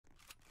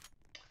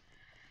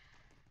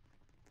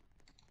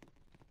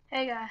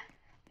Hey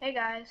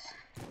guys,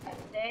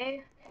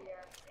 today we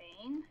are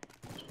playing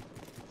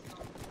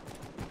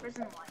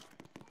Prison Life.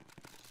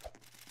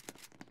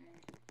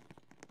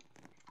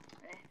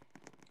 Okay.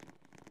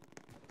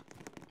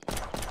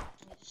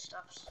 We need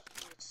stuffs.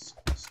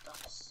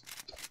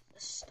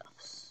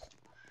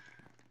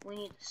 We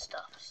need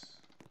stuffs.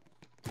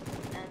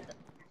 And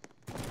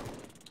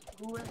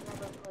who has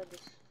never played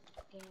this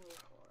game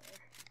before?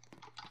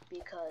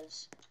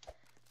 Because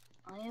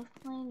I have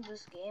played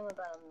this game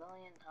about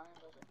 1,000,000 times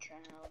as a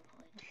child.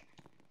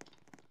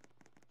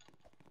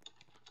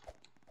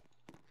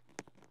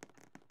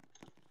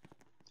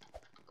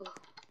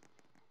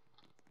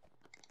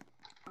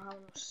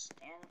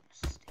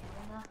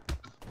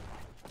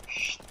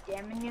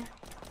 Stamina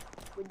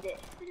with it.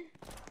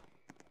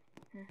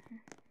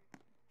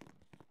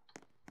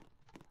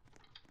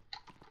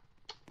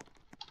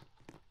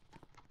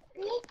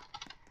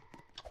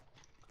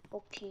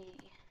 Okay.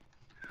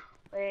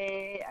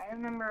 Wait, I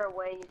remember a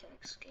way you can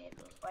escape. It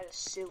was by the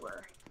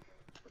sewer,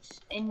 which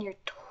is in your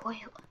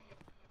toilet.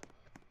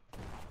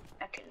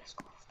 Okay, let's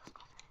go.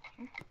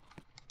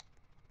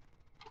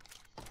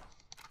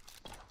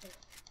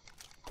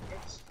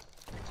 It's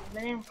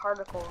emitting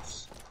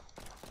particles.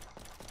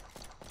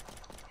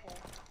 Okay.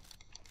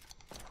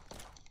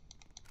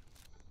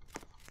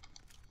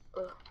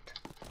 Ugh.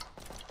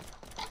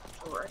 Is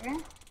it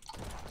working?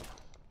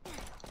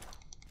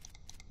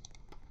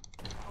 I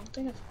don't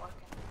think it's working.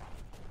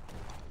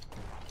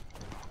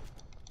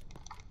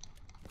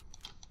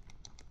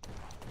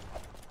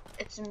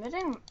 It's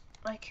emitting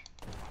like.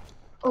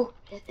 Oh,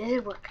 it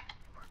did work.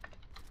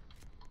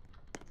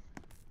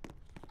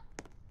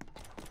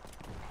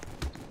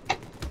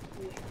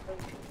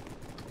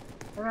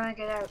 We're gonna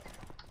get out.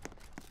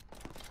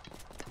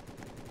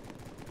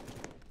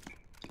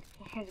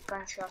 You hear the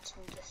gunshots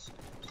from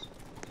distance.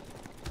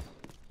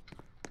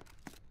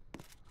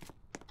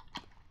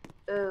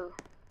 Oh.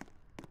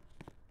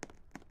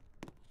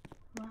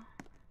 What?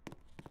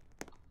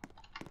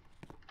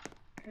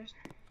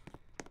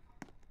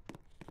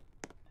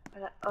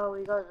 Oh,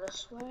 we go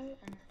this way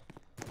and.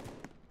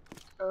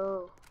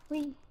 Oh,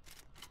 wee.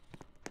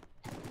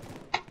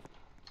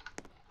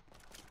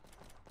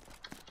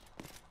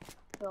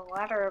 There's a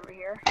ladder over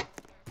here.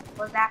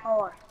 What's that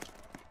for?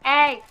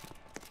 Hey!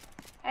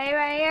 Hey,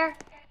 right here!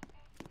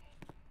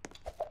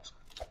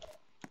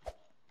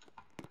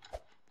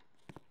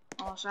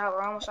 Almost out,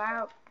 we're almost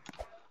out.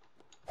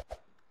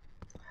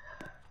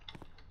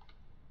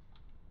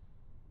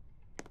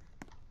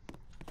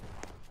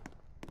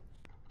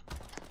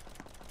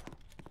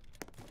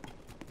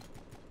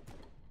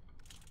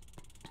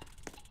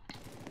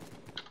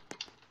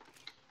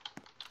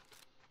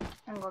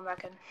 I'm going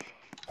back in.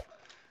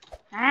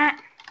 Ah!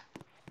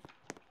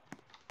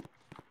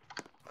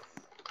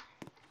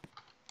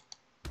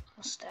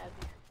 I'll stab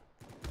you.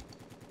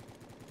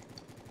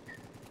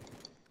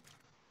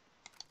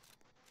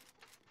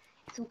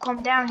 If you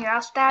come down here,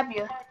 I'll stab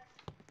you.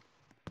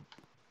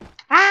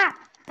 Ah!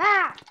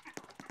 Ah!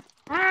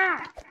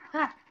 Ah!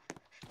 Ah!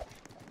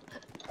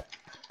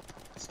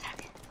 I'll stab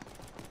you.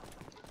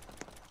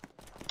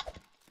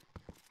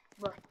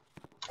 Look.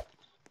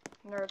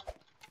 Nerd.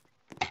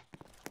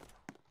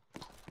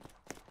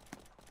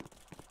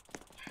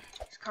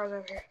 This car's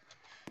over here.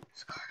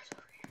 This car's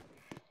over here.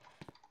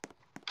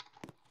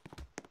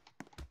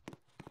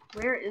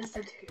 Where is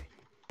the dude?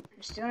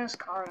 I'm stealing his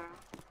car now.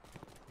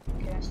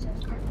 Okay, I stole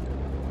his car.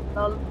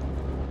 Well,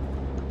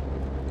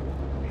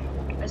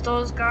 I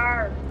stole his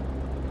car.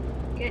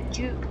 Get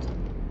juked.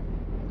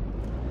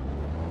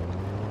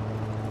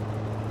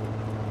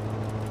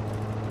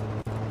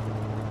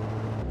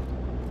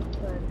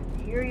 But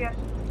here you have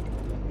to.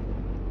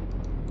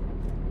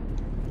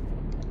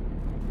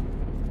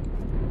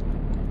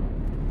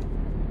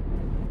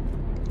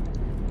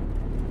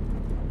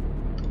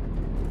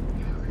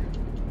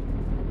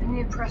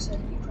 You press it.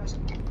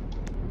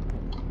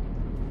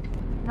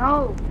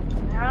 No!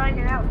 How do I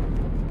get out?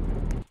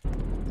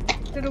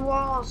 Through the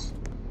walls.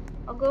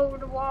 I'll go over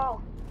the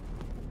wall.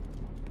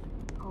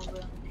 Oh,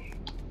 really?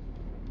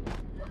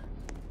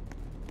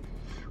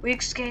 We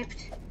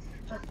escaped.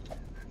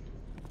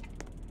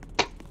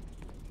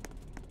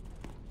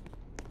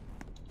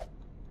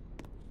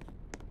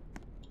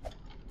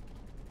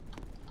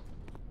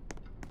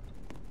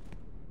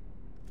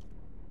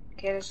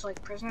 Okay, there's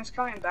like prisoners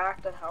coming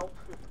back to help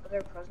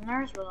other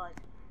prisoners, but like,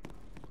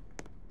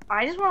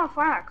 I just want to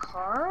find a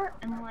car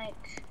and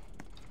like,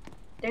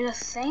 there's a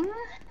thing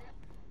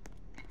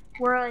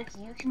where like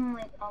you can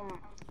like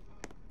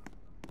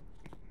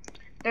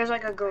there's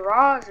like a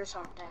garage or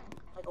something,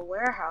 like a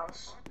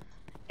warehouse,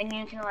 and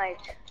you can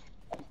like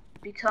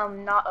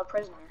become not a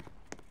prisoner.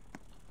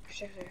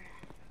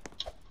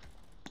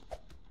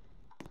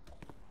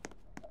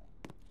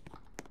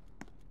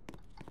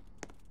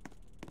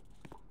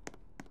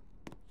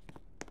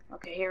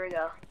 Okay, here we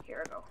go.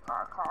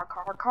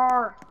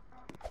 Car.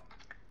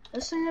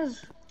 This thing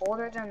is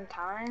older than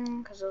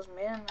time because it was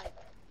made in like.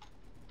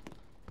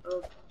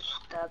 Oh,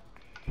 that.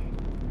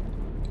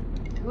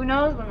 Who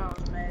knows when it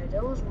was made?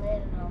 It was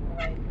made in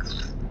like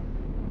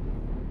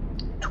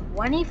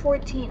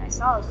 2014. I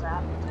saw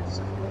that. That's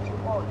way too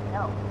old.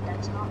 No,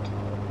 that's not too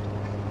old.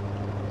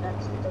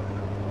 That's the.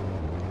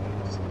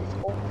 It's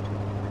old.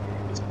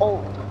 It's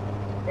old.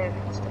 There it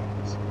is. There it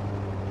is.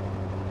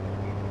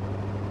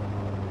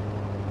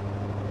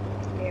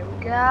 There we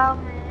go,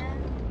 man.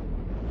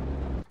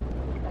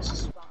 That's a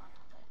spawn.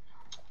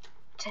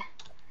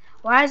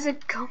 Why is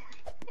it going?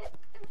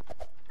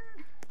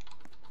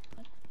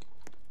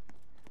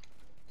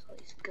 All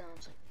these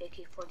guns like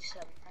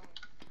AK-47.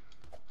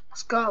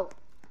 Let's go.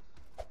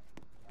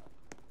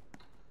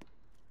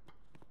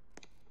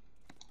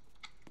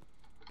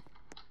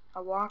 I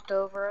walked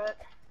over it.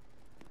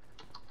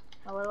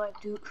 Now what do I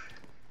do?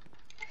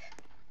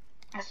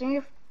 I think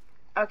if...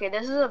 Okay,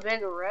 this is a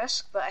big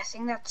risk, but I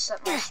think that's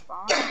set my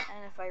spawn,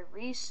 and if I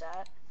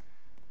reset...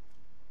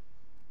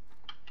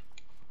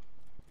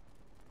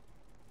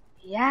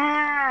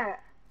 Yeah!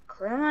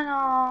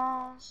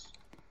 Criminals!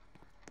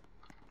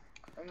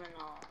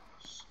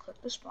 Criminals.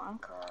 Click the spawn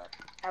card.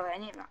 Oh, I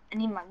need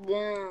my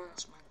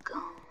guns. My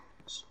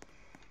guns.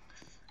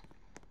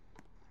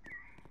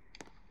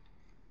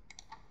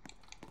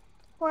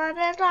 What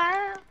is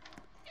life?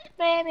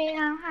 Baby,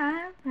 I'm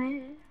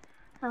happy.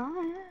 I'm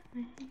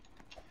happy.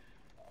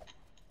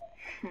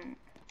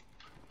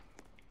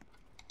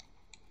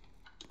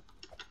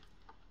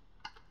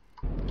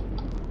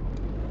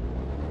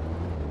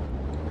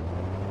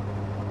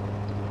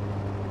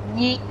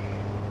 Yeet.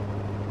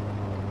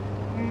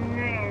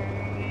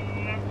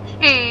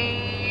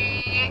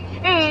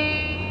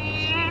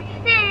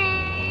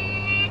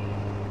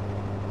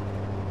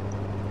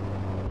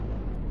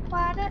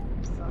 What a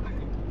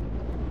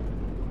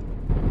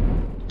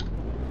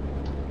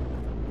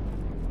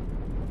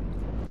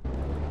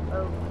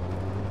oh.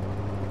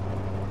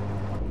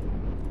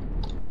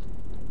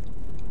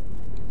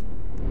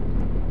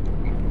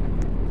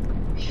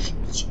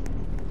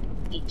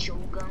 Get your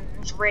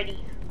guns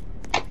ready.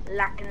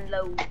 Lock and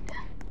load.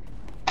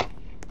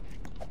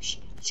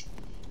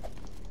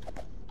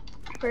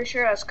 Pretty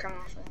sure that's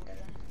criminals we can get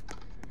in.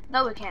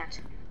 No, we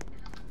can't.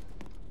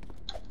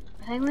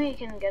 I think we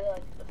can get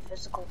like a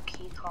physical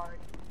key card.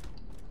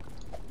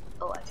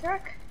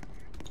 Electric?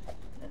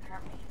 Didn't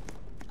hurt me.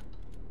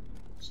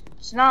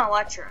 It's not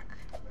electric.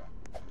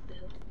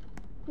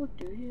 What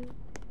do you?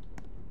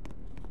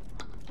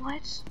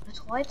 Lights?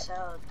 It's lights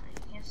out.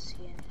 I can't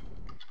see anything.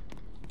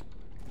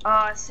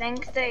 I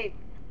think they.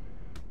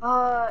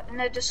 In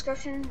the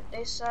description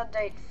they said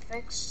they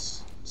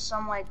fixed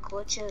some like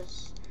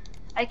glitches.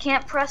 I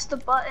can't press the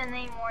button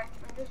anymore.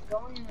 I'm just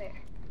going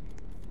there.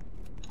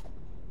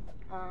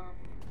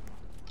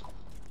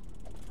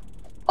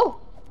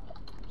 Oh!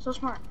 So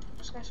smart.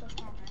 This guy's so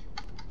smart, man.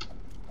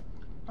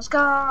 Let's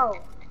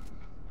go!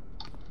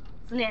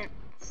 Flint.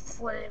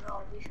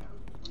 Whatever. We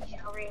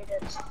can read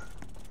it.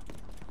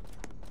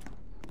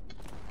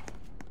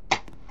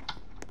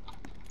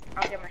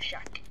 I'll get my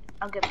shot.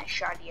 I'll get my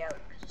shotty out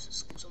because this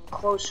is some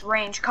close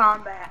range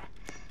combat.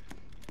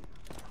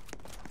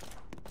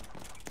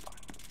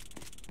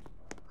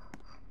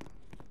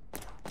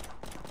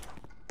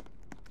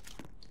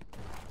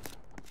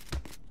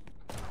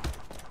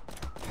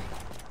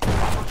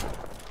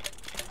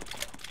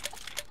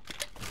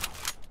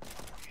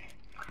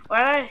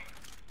 Why?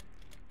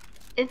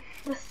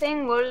 The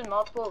thing loaded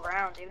multiple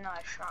rounds, even though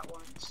I shot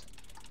once.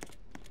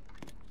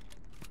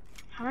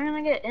 How am I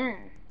gonna get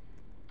in?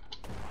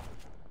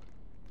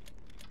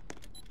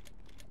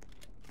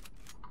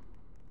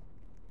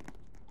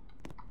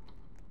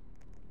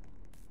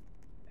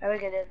 How do I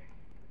get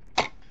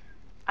in?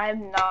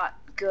 I'm not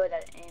good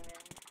at aiming.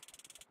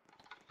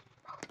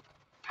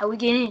 How we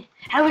get in?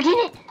 How we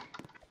get in?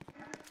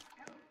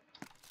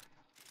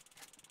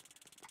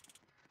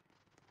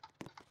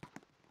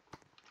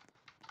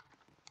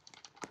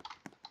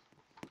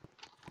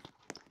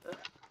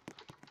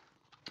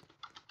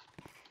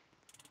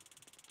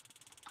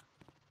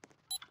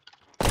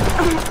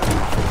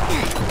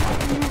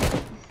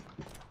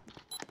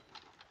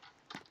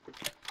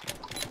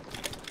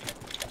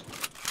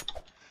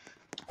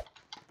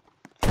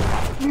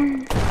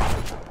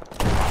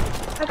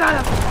 I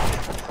got him!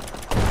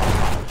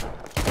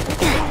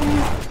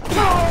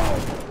 No!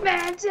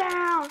 Man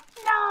down!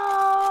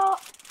 No!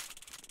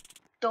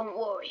 Don't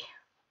worry.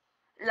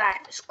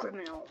 Life is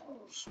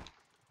criminals.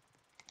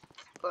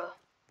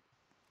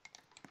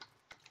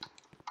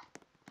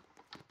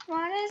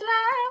 What is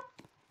life?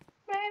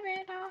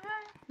 Baby, don't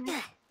hurt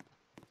me.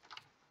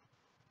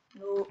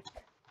 No.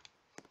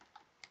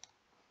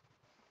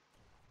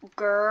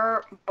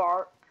 Grr,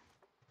 Bart.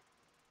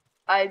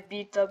 I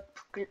beat the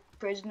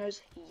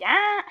prisoners.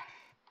 Yeah.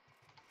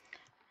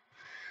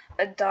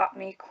 Adopt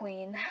me,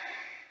 queen.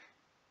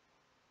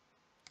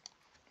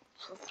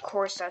 Of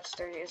course, that's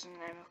their name.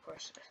 Of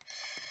course.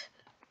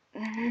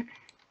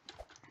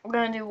 We're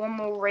gonna do one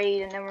more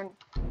raid, and then we're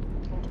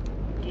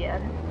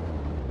dead.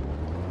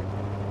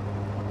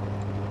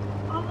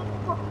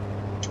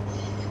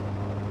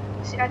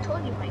 See, I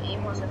told you my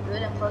aim wasn't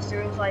good, and plus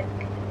there was like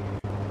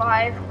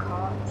 5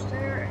 cops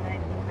there, and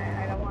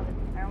I don't want to.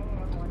 I don't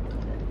really want to do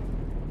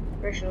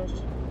it. Pretty sure it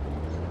was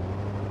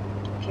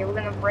Okay, we're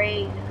gonna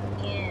raid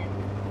again.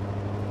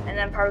 And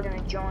then probably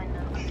gonna join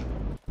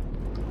them.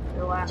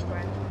 The last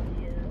raid.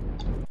 Yeah.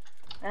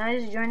 And I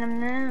just joined them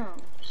now.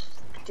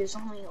 There's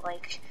only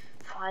like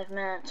 5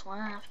 minutes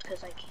left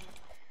because I can't.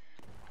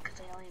 Because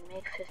I only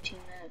make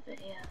 15-minute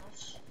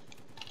videos.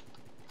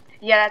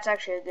 Yeah, that's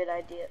actually a good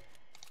idea.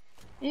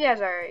 You guys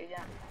already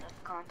got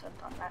enough content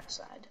on that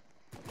side.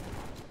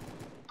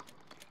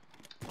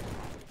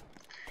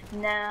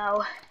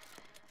 Now,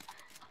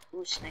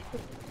 ooh, sniper.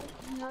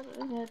 Not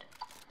really good.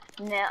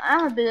 Now,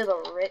 I'm a bit of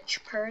a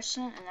rich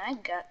person, and I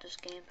got this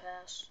Game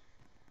Pass.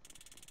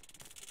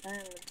 I'm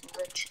a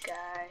rich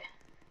guy.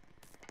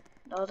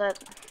 All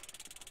that.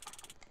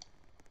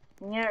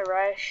 You get a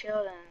riot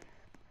shield and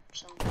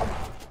some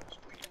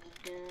pretty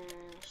good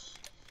guns.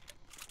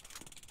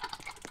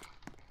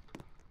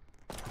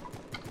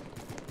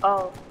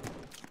 Oh,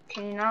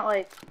 can you not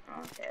like?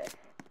 Okay.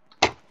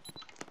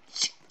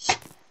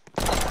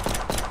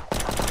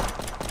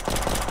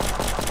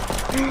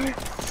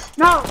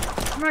 No!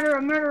 Murder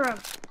him! Murder him!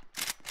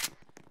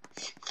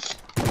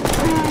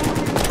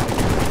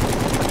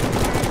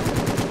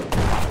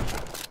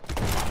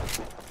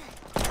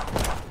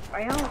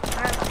 I don't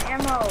have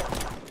ammo.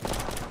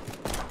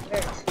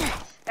 There's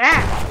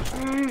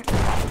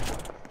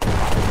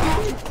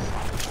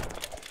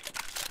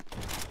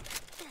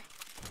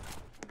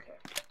Okay.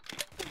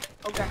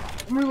 Okay.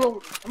 I'm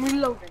reloading. I'm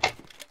reloading.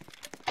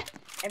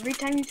 Every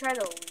time you try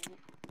to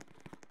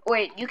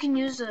wait, you can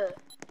use the.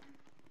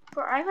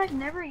 Bro, I've like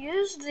never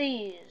used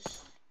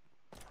these.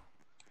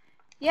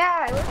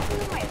 Yeah, I looked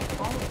through my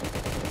phone.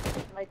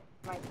 Like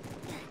my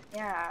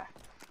yeah.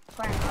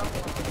 Playing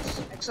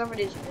Roblox. Except for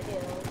these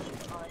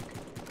videos, like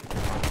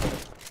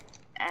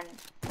and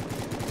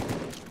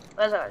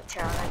there's a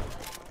child I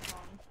play on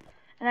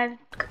my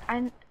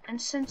phone. And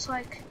since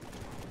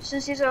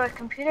these are like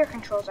computer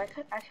controls, I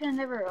could have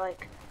never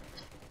like.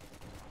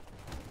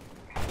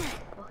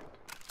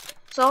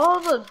 So all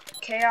the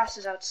chaos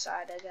is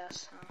outside, I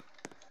guess. Huh?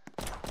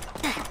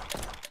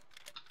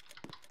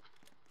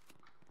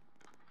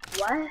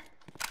 What?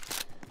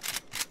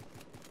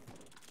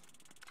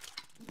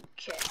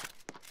 Okay.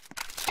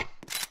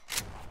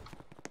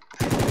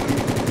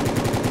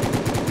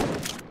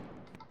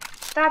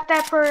 Stop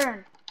that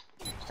burn!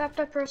 Stop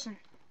that person!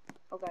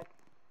 Oh god.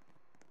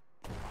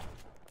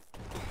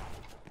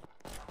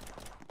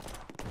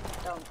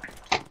 Don't.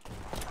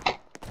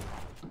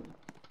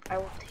 I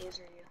will taser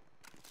you.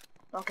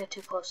 Don't get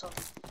too close up.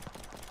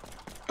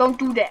 Don't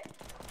do that!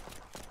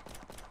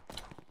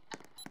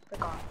 They're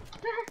gone.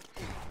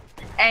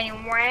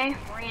 Anyway,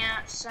 we're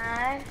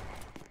outside.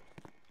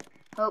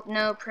 Hope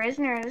no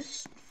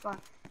prisoners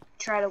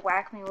try to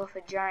whack me with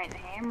a giant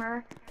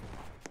hammer.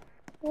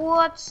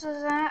 What's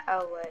that?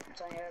 Oh wait,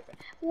 it's on the other.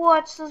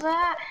 What's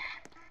that?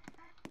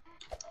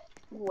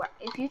 What?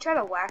 If you try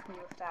to whack me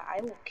with that,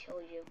 I will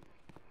kill you.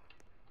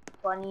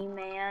 Bunny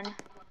man.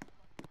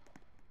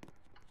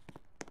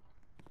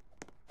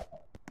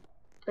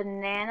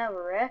 Banana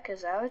Rick,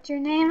 is that what you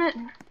name it?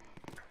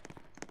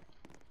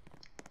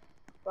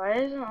 Why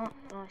doesn't it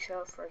only show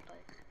up for like?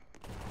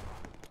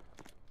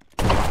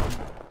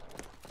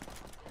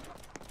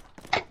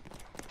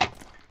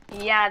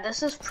 Yeah,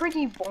 this is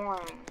pretty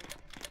boring.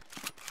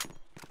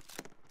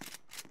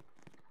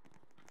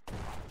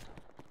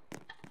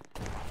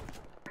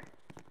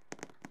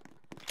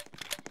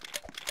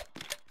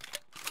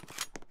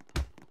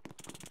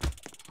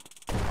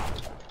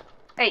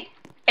 Hey,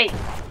 hey.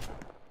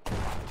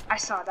 I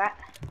saw that.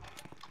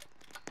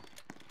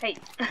 Hey.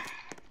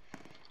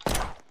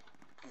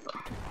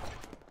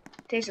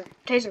 Taser,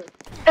 taser.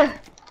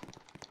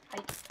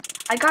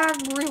 I gotta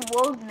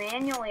reload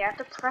manually. I have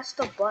to press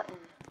the button.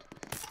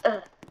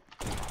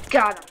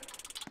 Got him.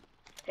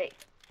 Hey.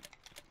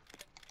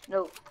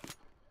 No.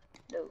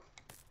 No. Do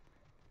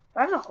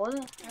I have to hold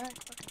him? Alright,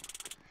 okay.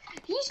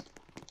 He's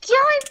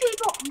killing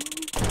people!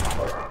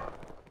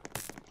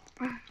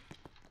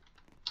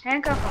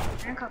 Handcuff him.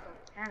 Handcuff him.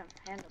 Hand him.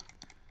 Hand him.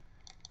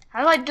 How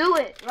do I do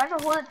it? Do I have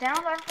to hold it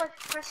down? Do I have to like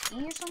press E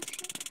or some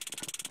shit?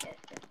 Yeah,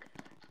 good.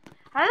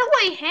 How do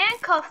I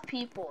handcuff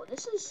people?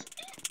 This is...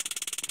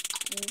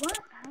 What?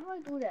 How do I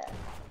do that?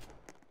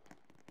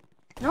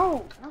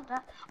 No, not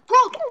that.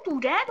 Bro, don't do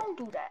that. Don't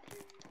do that.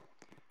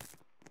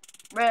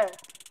 Bruh.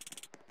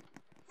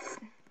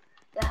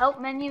 The help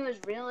menu is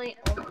really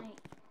only...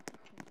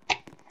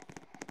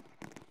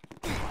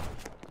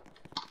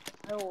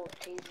 I will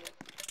tase you.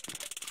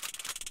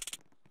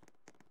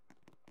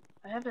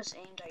 I have this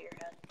aimed at your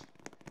head.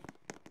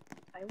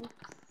 I will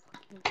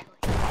fucking kill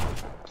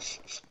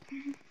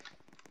you.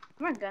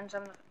 My guns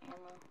have enough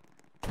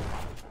ammo.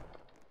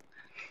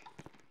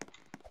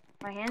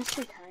 My hand's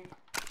too tiny.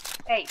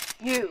 Hey,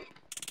 you!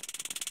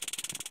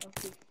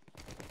 Okay.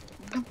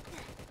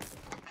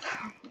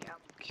 Yeah,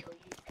 I'll kill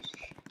you.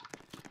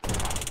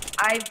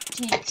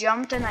 He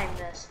jumped and I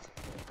missed.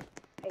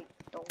 Hey,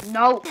 don't.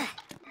 No!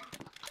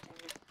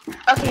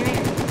 Okay,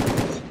 maybe.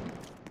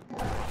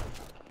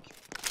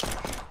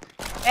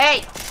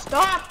 Hey,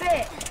 stop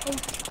it!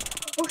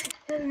 Oh shit,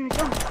 they're gonna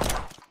jump.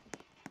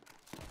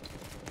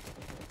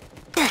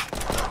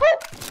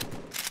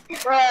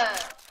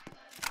 Bruh.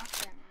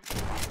 Okay.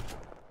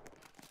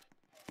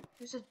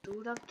 There's a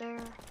dude up there.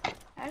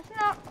 That's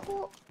not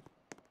cool.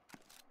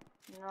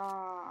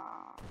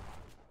 Nah.